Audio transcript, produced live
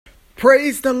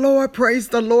Praise the Lord. Praise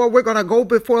the Lord. We're going to go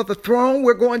before the throne.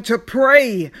 We're going to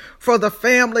pray for the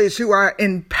families who are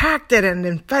impacted and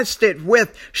infested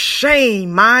with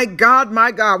shame. My God,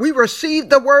 my God. We received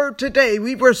the word today.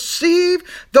 We received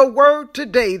the word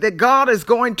today that God is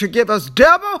going to give us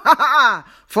double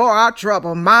for our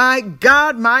trouble. My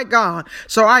God, my God.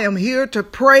 So I am here to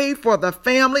pray for the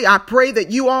family. I pray that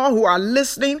you all who are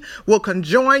listening will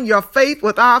conjoin your faith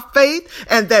with our faith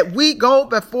and that we go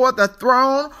before the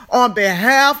throne on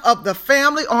behalf of the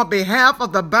family, on behalf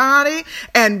of the body,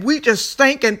 and we just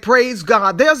thank and praise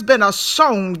God. There's been a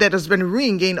song that has been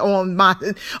ringing on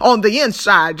the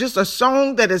inside, just a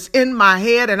song that is in my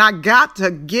head, and I got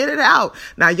to get it out.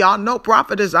 Now, y'all know,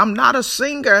 prophetess, I'm not a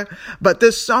singer, but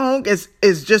this song is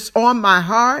just on my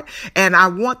heart, and I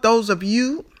want those of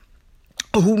you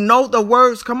who know the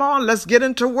words, come on, let's get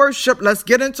into worship. Let's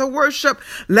get into worship.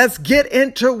 Let's get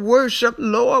into worship.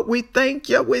 Lord, we thank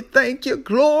you. We thank you.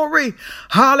 Glory.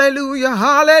 Hallelujah.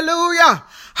 Hallelujah.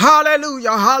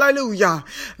 Hallelujah. Hallelujah.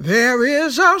 There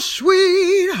is a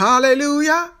sweet,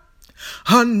 hallelujah,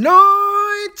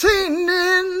 anointing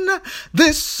in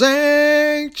this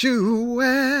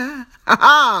sanctuary.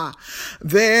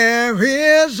 There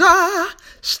is a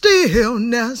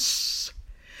stillness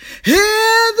in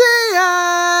the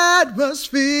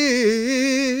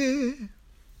atmosphere.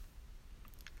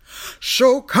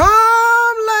 So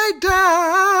come lay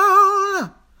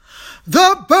down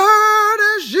the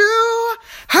burdens you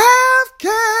have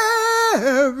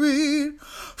carried,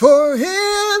 for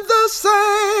in the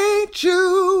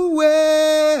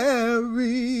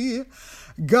sanctuary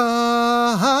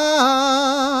God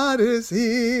is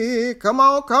here. Come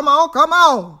on, come on, come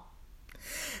on.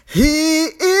 He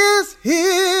is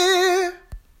here.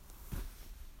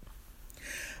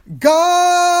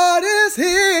 God is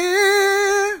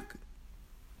here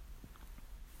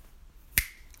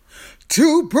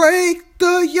to break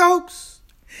the yokes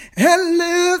and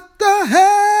lift the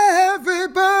heavy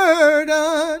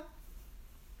burden.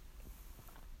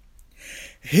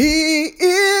 He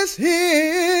is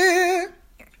here.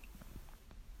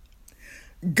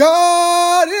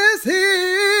 God is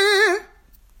here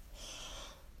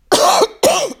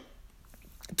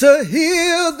to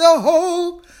heal the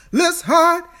hopeless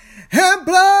heart and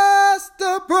bless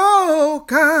the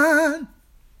broken.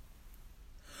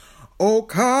 Oh,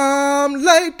 come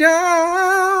lay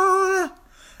down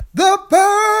the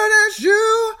burdens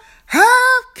you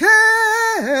have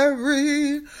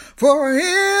carried, for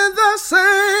in the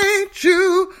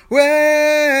sanctuary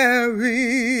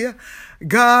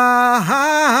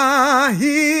God,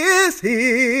 He is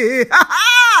here.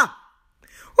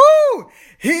 Woo!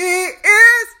 He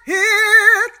is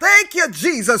here. Thank you,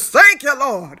 Jesus. Thank you,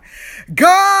 Lord.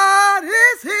 God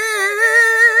is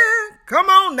here. Come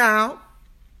on now.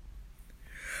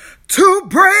 To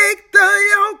break the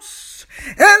yokes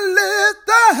and lift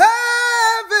the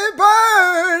heavy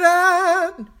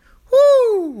burden.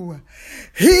 Woo!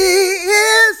 He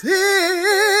is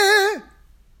here.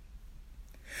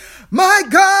 My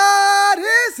God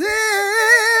is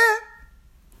here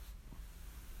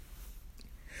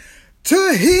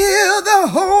to heal the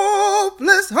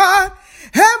hopeless heart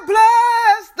and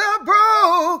bless the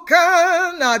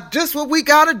broken. Now, just what we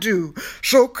got to do.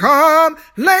 So come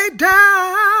lay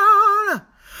down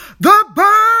the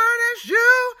burdens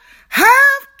you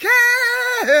have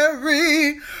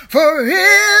carried, for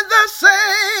in the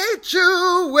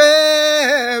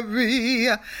sanctuary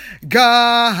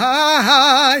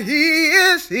God, He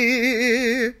is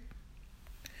here.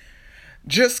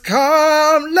 Just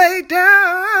come lay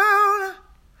down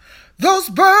those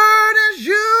burdens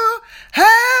you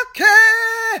have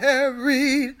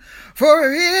carried,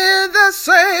 for in the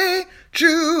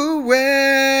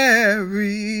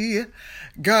sanctuary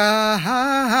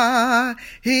God,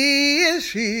 He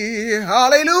is here.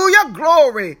 Hallelujah.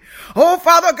 Glory. Oh,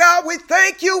 Father God, we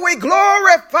thank you. We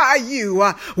glorify you.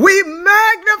 We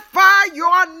magnify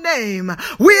your name.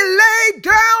 We lay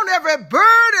down every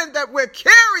burden that we're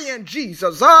carrying,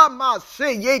 Jesus. Father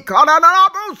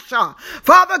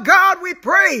God, we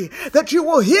pray that you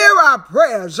will hear our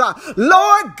prayers.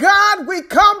 Lord God, we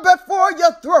come before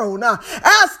your throne,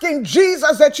 asking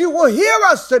Jesus that you will hear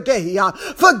us today.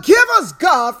 Forgive us,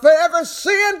 God, for every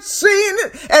sin, seen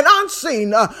and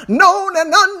unseen, known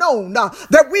and unknown,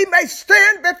 that we may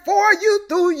stand before you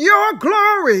through your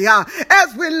glory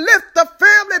as we lift the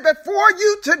family before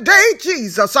you today,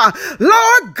 Jesus.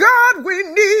 Lord God, we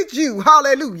need you.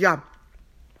 Hallelujah.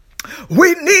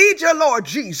 We need you, Lord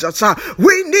Jesus.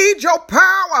 We need your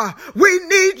power. We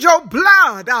need your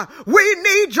blood. We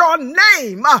need your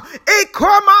name.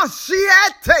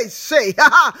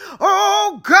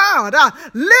 Oh God,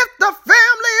 lift the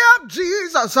family up,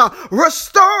 Jesus,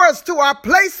 restore us to our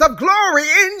place of glory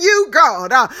in you,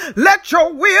 God. Let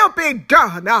your will be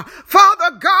done.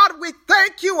 Father God, we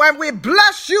thank you and we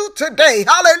bless you today.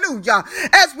 Hallelujah.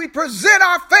 As we present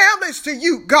our families to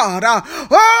you, God.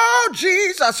 Oh,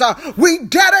 Jesus, we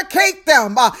dedicate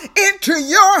them into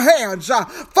your hands.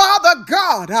 Father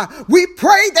God, we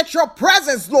pray that your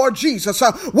presence, Lord Jesus,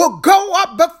 will go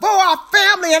up before our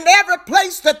family in every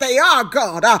place that they are,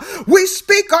 God. We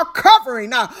speak a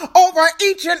covering over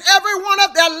each and every one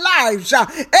of their lives.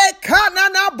 Every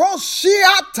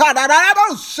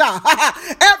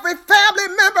family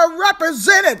member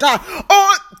represented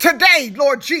on today,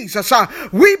 Lord Jesus,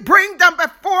 we bring them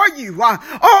before you.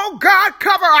 Oh God,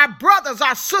 cover our brothers,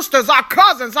 our sisters, our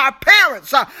cousins, our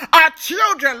parents, our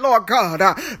children, Lord God.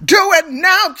 Do it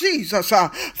now, Jesus.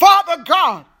 Father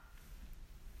God.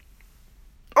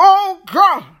 Oh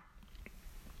God.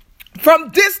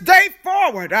 From this day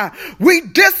forward, we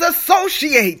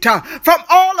disassociate from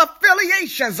all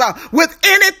affiliations with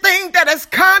anything that is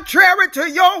contrary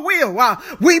to your will.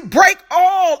 We break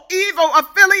all evil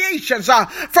affiliations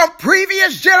from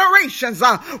previous generations.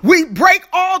 We break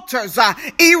altars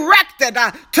erected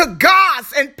to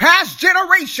gods in past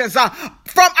generations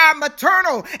from our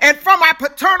maternal and from our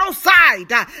paternal side.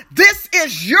 This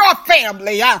is your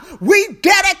family. We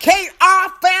dedicate our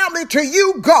family to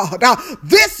you, God.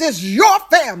 This is your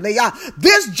family,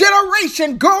 this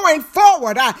generation going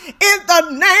forward, in the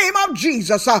name of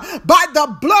Jesus, by the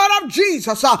blood of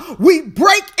Jesus, we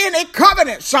break any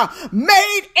covenants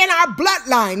made in our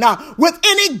bloodline with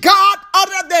any God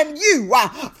other than you.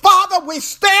 Father, we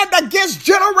stand against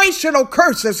generational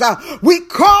curses. We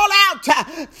call out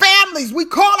families, we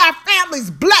call our families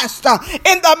blessed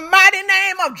in the mighty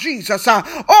name of Jesus.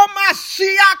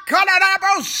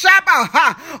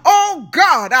 Oh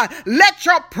God, let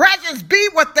your presence be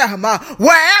with them wherever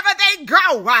they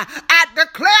go. I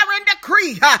declare and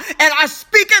decree and I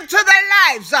speak into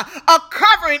their lives a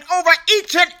covering over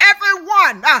each and every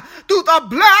one through the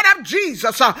blood of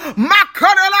Jesus.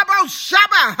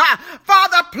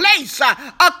 Father, place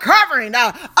a covering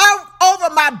over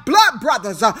my blood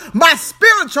brothers, my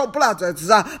spiritual brothers,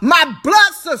 my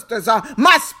blood sisters,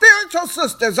 my spiritual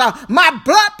sisters, my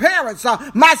blood parents,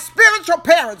 my spiritual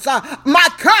parents, my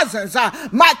cousins,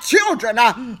 my children,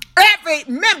 every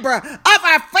member of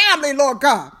our family, Lord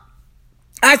God.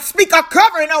 I speak a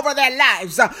covering over their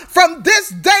lives. From this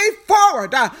day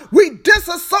forward, we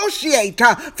disassociate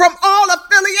from all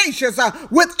affiliations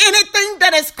with anything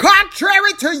that is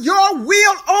contrary to your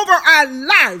will over our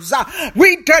lives.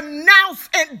 We denounce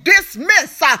and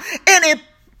dismiss any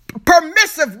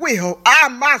permissive will,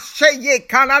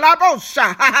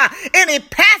 any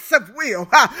passive will.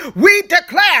 We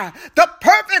declare the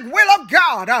perfect will of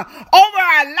God over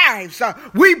our lives.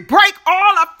 We break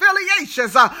all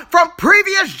affiliations from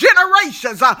previous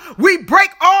generations. We break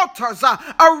altars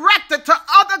erected to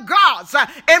other gods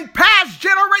in past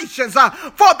generations.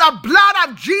 For the blood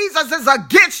of Jesus is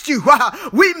against you.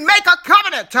 We make a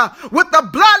covenant with the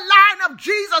bloodline of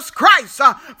Jesus Christ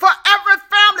for every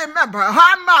family member.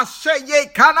 That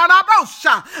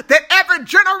every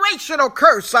generational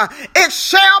curse, it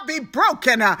shall be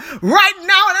broken right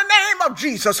now in the name of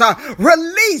Jesus.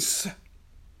 Release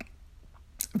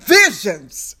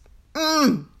visions.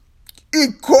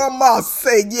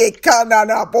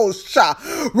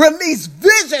 Release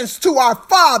visions to our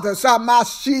fathers, to our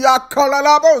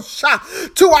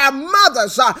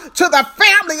mothers, to the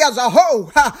family as a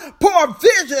whole. Pour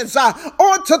visions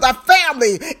onto the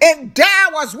family. Endow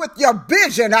us with your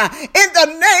vision. In the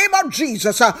name of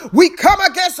Jesus, we come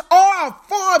against all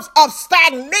forms of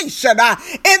stagnation.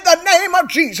 In the name of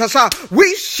Jesus,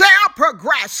 we shall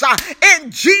progress.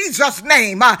 In Jesus'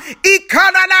 name.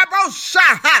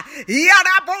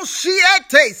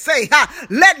 Say,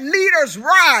 let leaders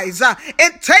rise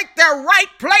and take their right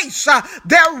place,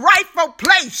 their rightful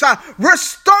place.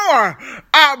 Restore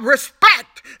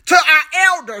respect to our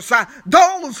elders,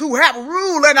 those who have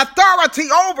rule and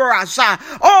authority over us.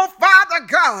 Oh, Father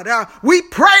God, we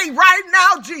pray right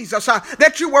now, Jesus,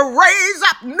 that you will raise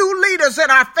up new leaders in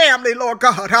our family, Lord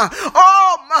God. Arise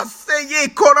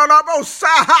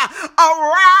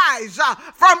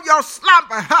from your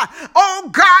slumber. Oh,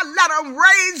 God, let them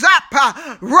raise up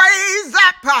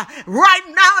right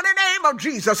now in the name of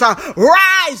Jesus.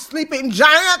 Rise, sleeping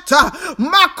giant.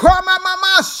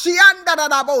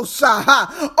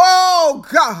 Oh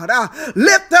God,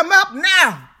 lift them up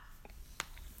now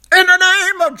in the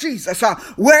name name of Jesus,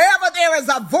 wherever there is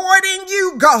a void in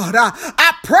you, God,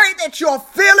 I pray that you'll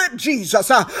fill it, Jesus.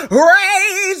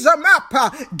 Raise them up.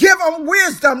 Give them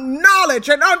wisdom, knowledge,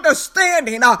 and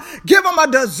understanding. Give them a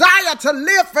desire to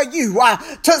live for you,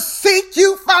 to seek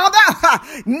you, Father.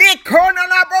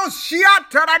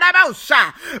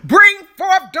 Bring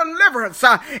forth deliverance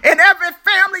in every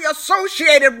family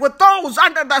associated with those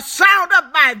under the sound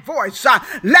of my voice.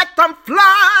 Let them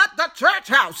flood the church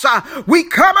house. We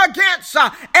come against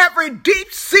every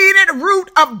deep-seated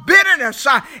root of bitterness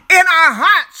in our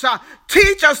hearts.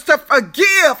 Teach us to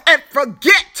forgive and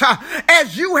forget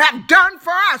as you have done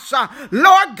for us.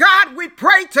 Lord God, we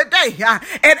pray today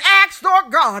and ask,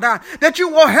 Lord God, that you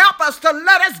will help us to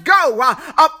let us go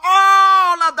of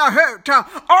all of the hurt,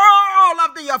 all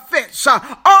of the offense,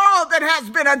 all that has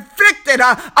been inflicted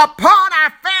upon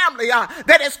our family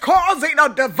that is causing a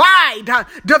divide,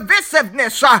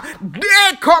 divisiveness.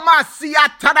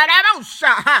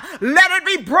 Let it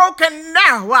be broken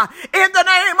now in the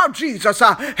name of Jesus.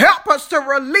 Help us to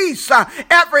release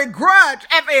every grudge,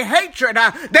 every hatred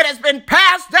that has been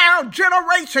passed down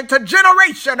generation to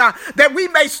generation, that we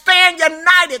may stand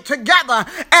united together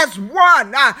as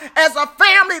one, as a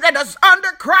family that is under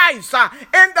Christ,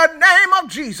 in the name of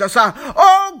Jesus.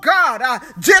 Oh God,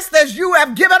 just as you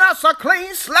have given us a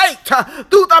clean slate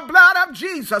through the blood of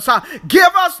Jesus,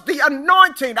 give us the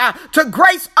anointing to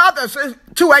grace others,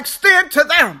 to extend to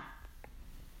them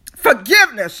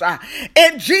forgiveness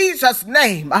in Jesus'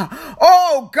 name.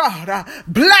 Oh God,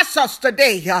 bless us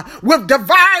today with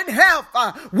divine health.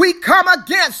 We come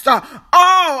against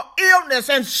all illness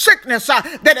and sickness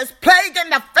that is plaguing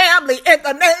the family in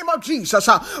the name of Jesus.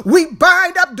 We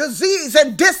bind up disease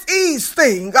and disease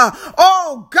thing.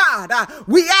 Oh God,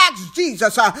 we ask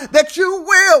Jesus that you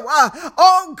will,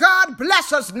 oh God,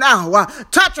 bless us now,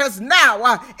 touch us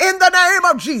now in the name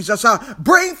of Jesus.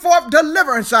 Bring forth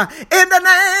deliverance in the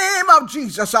name of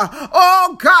Jesus.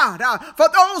 Oh God, for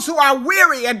those who are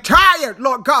weary and tired,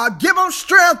 Lord God, give them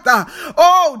strength.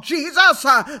 Oh Jesus,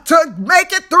 to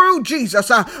make it through,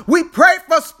 Jesus. We pray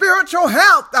for spiritual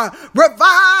health.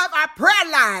 Revive our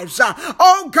prayer lives.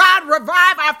 Oh God,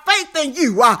 revive our faith in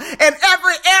you in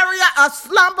every area of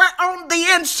slumber on the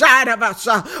inside of us.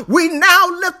 We now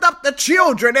lift up the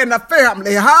children in the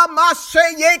family.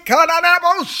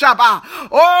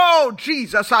 Oh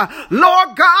Jesus,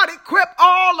 Lord God, equip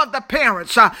all of the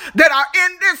parents that are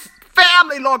in this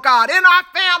family, Lord God, in our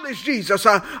families, Jesus,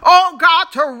 oh God,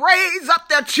 to raise up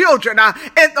their children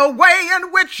in the way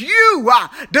in which you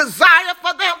desire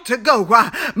for them to go.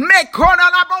 That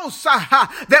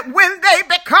when they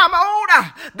become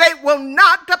older, they will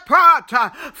not depart.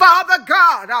 Father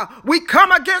God, we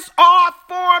come against all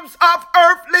forms of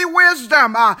earthly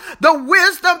wisdom, the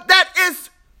wisdom that is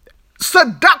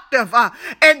seductive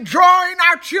and drawing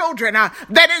our children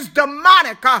that is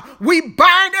demonic. We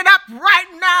bind it up right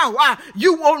now.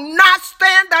 You will not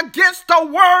stand against the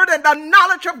word and the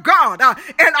knowledge of God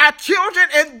and our children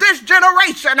in this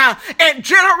generation and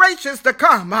generations to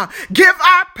come. Give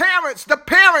our parents, the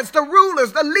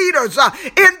rulers, the leaders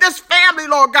in this family,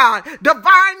 Lord God,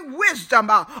 divine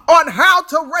wisdom on how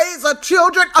to raise the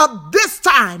children of this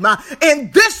time,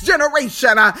 in this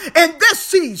generation, in this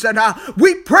season.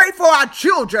 We pray for our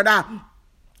children.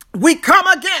 We come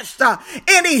against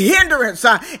any hindrance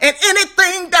and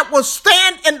anything that will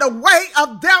stand in the way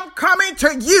of them coming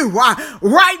to you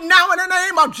right now in the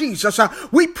name of Jesus.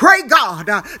 We pray, God,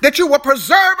 that you will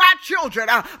preserve our children,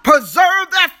 preserve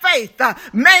their faith,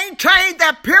 maintain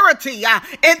their purity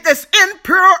in this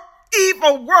impure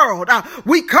evil world.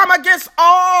 We come against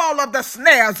all of the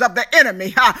snares of the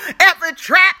enemy, every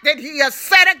trap that he has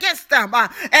set against them,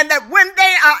 and that when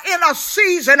they are in a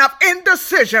season of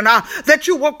indecision, that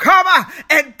you will cover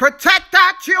and protect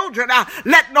our children.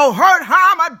 Let no hurt,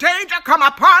 harm, or danger come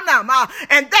upon them,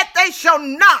 and that they shall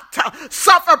not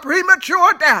suffer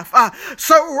premature death.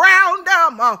 Surround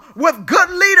them with good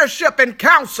leadership and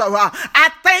counsel.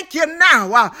 I thank you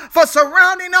now for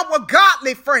surrounding them with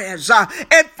godly friends,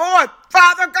 and for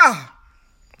Father God,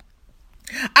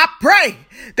 I pray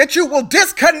that you will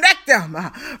disconnect them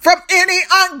from any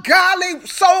ungodly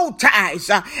soul ties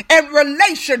and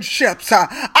relationships.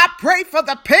 I pray for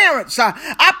the parents.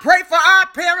 I pray for our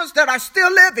parents that are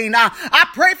still living. I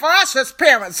pray for us as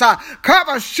parents.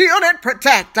 Cover, shield, and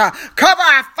protect. Cover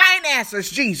our finances,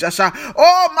 Jesus.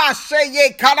 Oh, my say,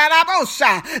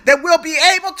 that we'll be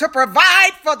able to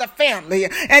provide for the family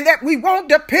and that we won't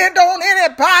depend on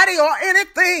anybody or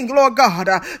anything, Lord God,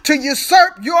 to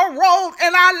usurp your role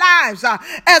in our lives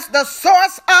as the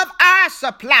source of our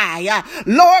supply.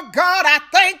 Lord God, I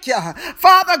thank you.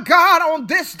 Father God, on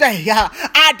this day,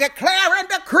 I declare and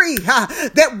decree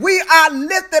that we are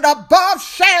lifted above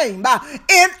shame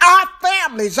in our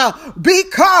families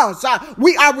because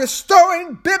we are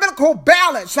restoring biblical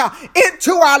balance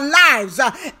into our lives.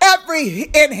 Every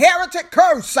inherited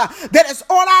curse that is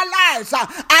on our lives,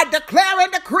 I declare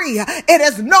and decree it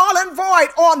is null and void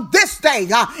on this day.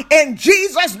 In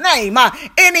Jesus' name,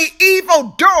 any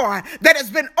evil door that has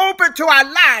been opened to our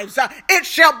lives, it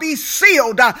shall be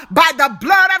sealed by the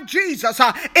blood of Jesus.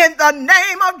 In the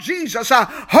name of Jesus,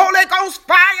 Holy Ghost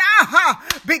fire,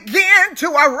 begin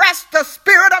to arrest the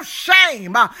spirit of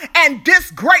shame and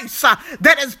disgrace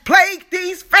that has plagued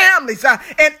these families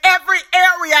in every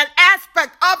area and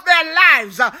aspect of their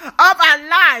lives, of our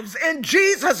lives, in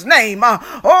Jesus' name.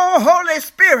 Oh, Holy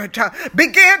Spirit,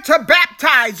 begin to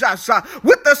baptize us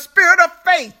with the spirit of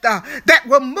faith that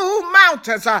will move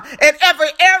mountains in every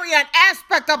area and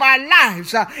aspect of our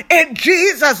lives, in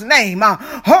Jesus' name.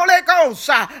 Holy Ghost,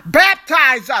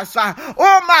 baptize us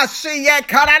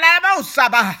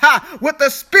with the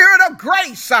spirit of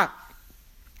grace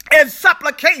and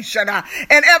supplication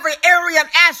in every area and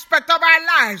aspect of our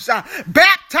lives.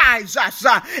 Baptize us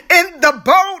in the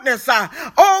boldness,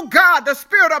 oh God, the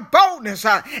spirit of boldness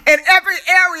in every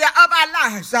area of our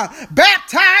lives.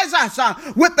 Baptize us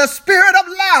with the spirit of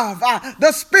love,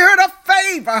 the spirit of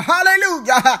favor.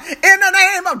 Hallelujah. In the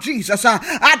name of Jesus,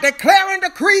 I declare and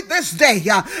decree this day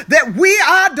that we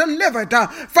are delivered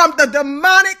from the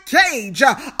demonic cage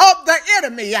of the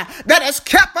enemy that has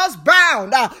kept us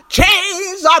bound.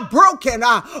 Chains are broken.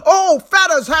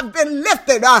 Fetters have been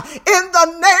lifted in the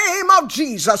name of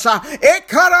Jesus. I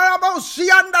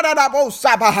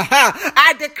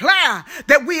declare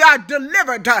that we are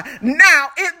delivered now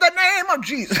in the name of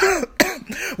Jesus.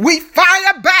 We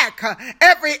fire back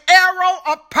every arrow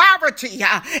of poverty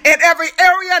in every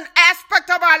area and aspect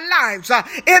of our lives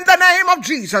in the name of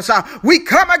Jesus. We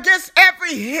come against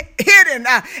every hidden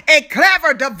and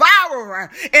clever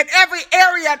devourer in every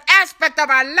area and aspect of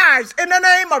our lives in the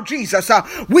name of Jesus.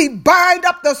 We bind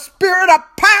up the spirit of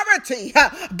poverty.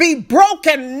 Be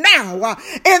broken now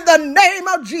in the name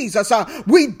of Jesus.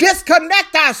 We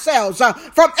disconnect ourselves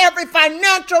from every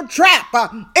financial trap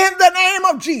in the name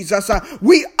of Jesus.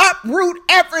 We uproot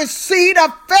every seed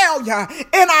of failure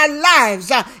in our lives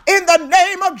in the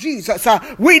name of Jesus.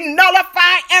 We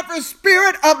nullify every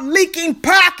spirit of leaking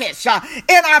pockets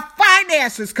in our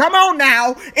finances. Come on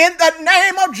now, in the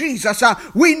name of Jesus.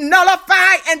 We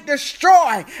nullify and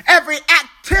destroy every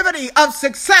activity of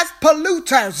success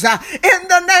polluters in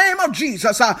the name of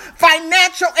Jesus.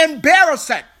 Financial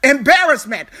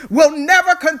embarrassment will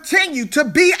never continue to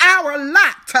be our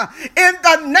lot in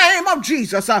the name of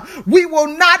Jesus. We will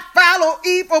not follow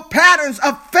evil patterns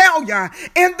of failure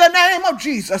in the name of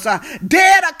Jesus.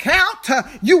 Dead account,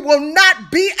 you will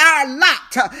not be our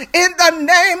lot in the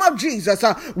name of Jesus.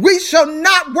 We shall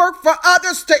not work for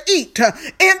others to eat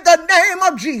in the name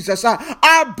of Jesus.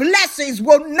 Our blessings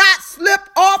will not slip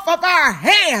off of our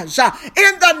hands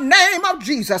in the name of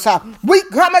Jesus. We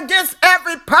come against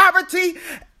every poverty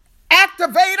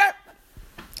activator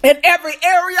in every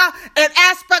area and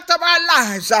aspect of our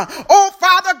lives. Oh,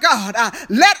 Father God,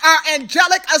 let our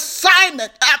angelic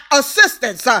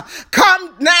assistance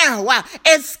come now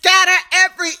and scatter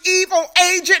every evil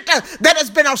agent that has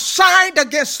been assigned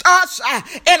against us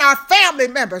and our family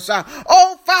members.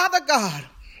 Oh, Father God,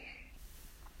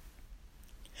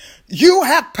 you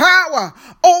have power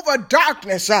over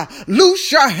darkness. Loose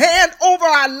your hand over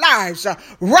our lives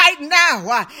right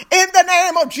now in the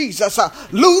name of Jesus.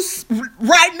 Loose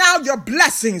right now your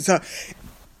blessings in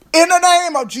the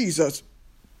name of Jesus.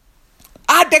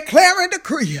 I declare and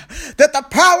decree that the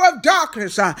power of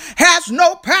darkness has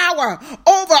no power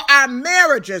over our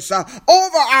marriages,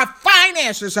 over our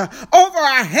finances, over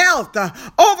our health,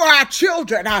 over our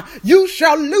children. You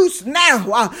shall loose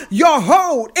now your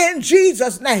hold in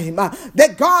Jesus' name,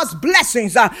 that God's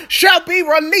blessings shall be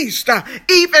released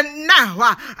even now.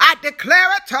 I declare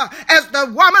it as the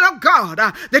woman of God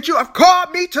that you have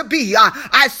called me to be.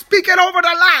 I speak it over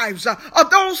the lives of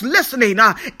those listening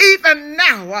even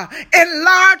now.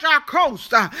 Enlarge our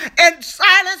coast and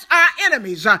silence our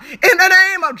enemies in the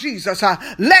name of Jesus.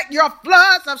 Let your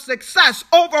floods of success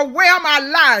overwhelm our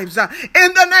lives in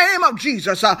the name of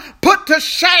Jesus. Put to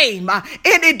shame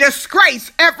any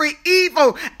disgrace every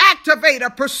evil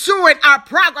activator pursuing our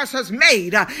progress has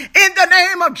made in the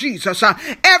name of Jesus.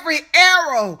 Every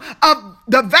arrow of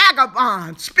the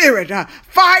vagabond spirit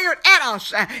fired at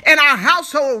us and our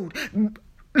household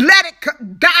let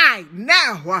it die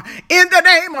now in the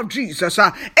name of Jesus.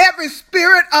 Every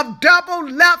spirit of double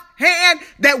left hand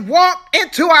that walked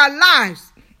into our lives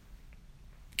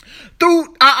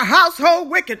through our household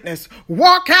wickedness,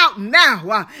 walk out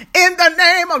now in the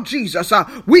name of Jesus.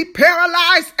 We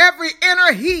paralyze every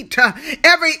inner heat,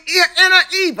 every inner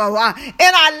evil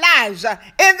in our lives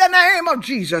in the name of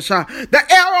Jesus. The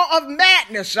arrow of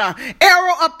madness,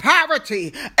 arrow of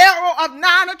poverty, arrow of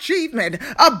non-achievement,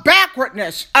 of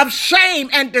backwardness, of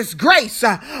shame and disgrace.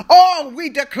 Oh, we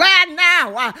declare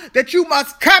now that you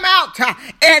must come out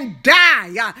and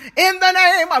die in the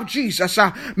name of Jesus.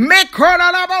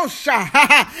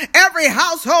 Every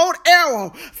household arrow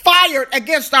fired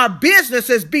against our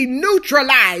businesses be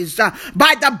neutralized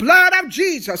by the blood of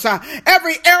Jesus.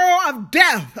 Every arrow of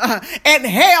death and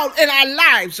hell in our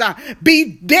lives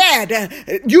be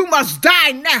dead. You must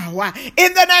die now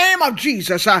in the name of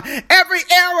Jesus. Every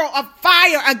arrow of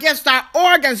fire against our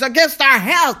organs, against our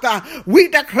health, we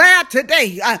declare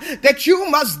today that you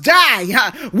must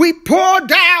die. We pull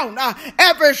down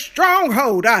every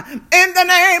stronghold in the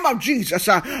name of Jesus.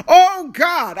 Oh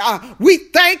God, we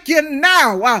thank you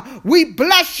now. We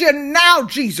bless you now,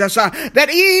 Jesus, that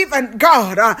even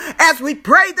God, as we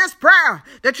pray this prayer,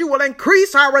 that you will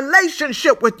increase our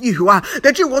relationship with you,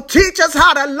 that you will teach us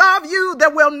how to love you,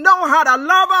 that we'll know how to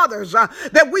love others,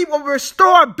 that we will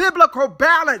restore biblical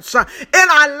balance in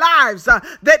our lives,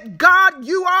 that God,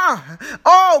 you are,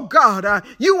 oh God,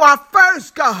 you are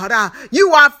first, God.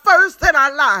 You are first in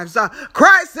our lives.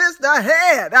 Christ is the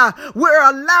head. We're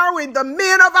allowing the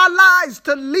men of our lives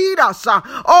to lead us.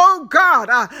 Oh God,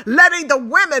 letting the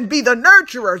women be the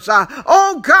nurturers.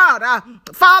 Oh God,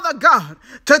 Father God,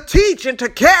 to teach and to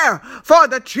care for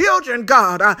the children,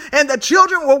 God, and the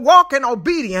children will walk in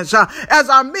obedience as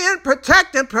our men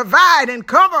protect and provide and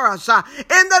cover us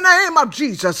in the name of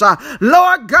Jesus.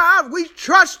 Lord God, we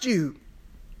trust you.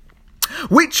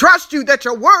 We trust you that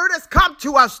your word has come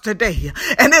to us today,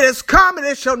 and it has come and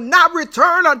it shall not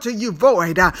return unto you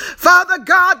void. Father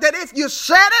God, that if you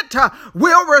said it,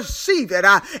 we'll receive it,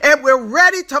 and we're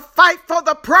ready to fight for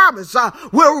the promise.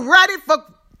 We're ready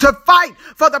to fight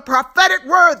for the prophetic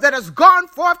word that has gone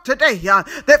forth today.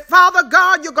 That Father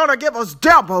God, you're going to give us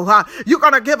double. You're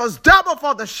going to give us double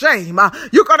for the shame.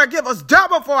 You're going to give us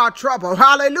double for our trouble.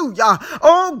 Hallelujah.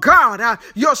 Oh God,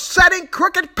 you're setting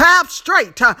crooked paths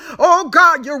straight. Oh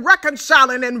God, you're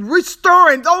reconciling and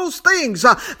restoring those things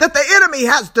that the enemy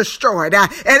has destroyed.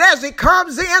 And as he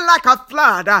comes in like a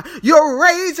flood, you're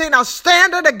raising a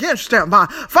standard against him.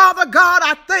 Father God,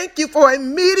 I thank you for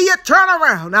immediate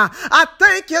turnaround. I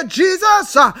thank you,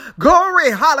 Jesus.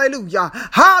 Glory. Hallelujah.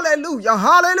 Hallelujah.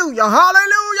 Hallelujah.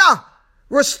 Hallelujah.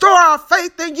 Restore our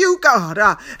faith in you, God.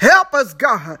 Help us,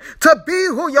 God, to be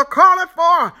who you're calling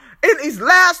for in these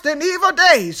last and evil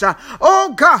days.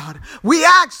 Oh God, we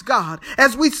ask, God,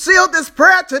 as we seal this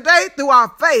prayer today through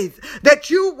our faith,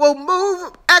 that you will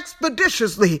move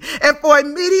expeditiously and for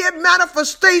immediate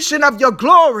manifestation of your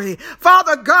glory.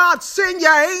 Father God, send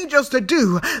your angels to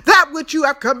do that which you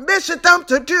have commissioned them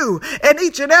to do in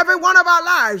each and every one of our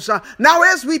lives. Now,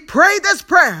 as we pray this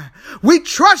prayer, we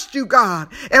trust you, God,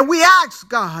 and we ask,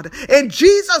 God, in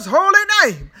Jesus' holy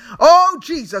name, oh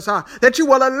Jesus, that you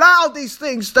will allow these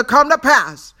things to come to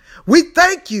pass. We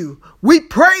thank you. We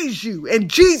praise you in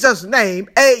Jesus' name.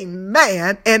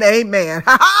 Amen and amen.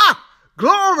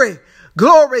 Glory.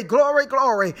 Glory, glory,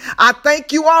 glory. I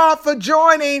thank you all for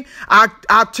joining. I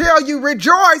tell you,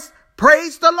 rejoice.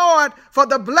 Praise the Lord for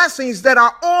the blessings that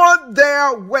are on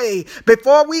their way.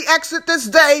 Before we exit this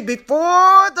day,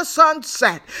 before the sun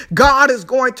set, God is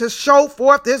going to show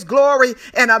forth his glory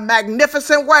in a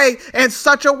magnificent way, in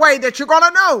such a way that you're going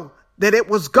to know that it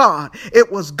was God.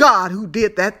 It was God who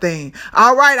did that thing.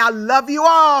 All right. I love you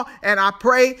all, and I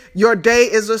pray your day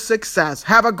is a success.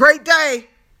 Have a great day.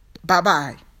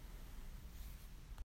 Bye-bye.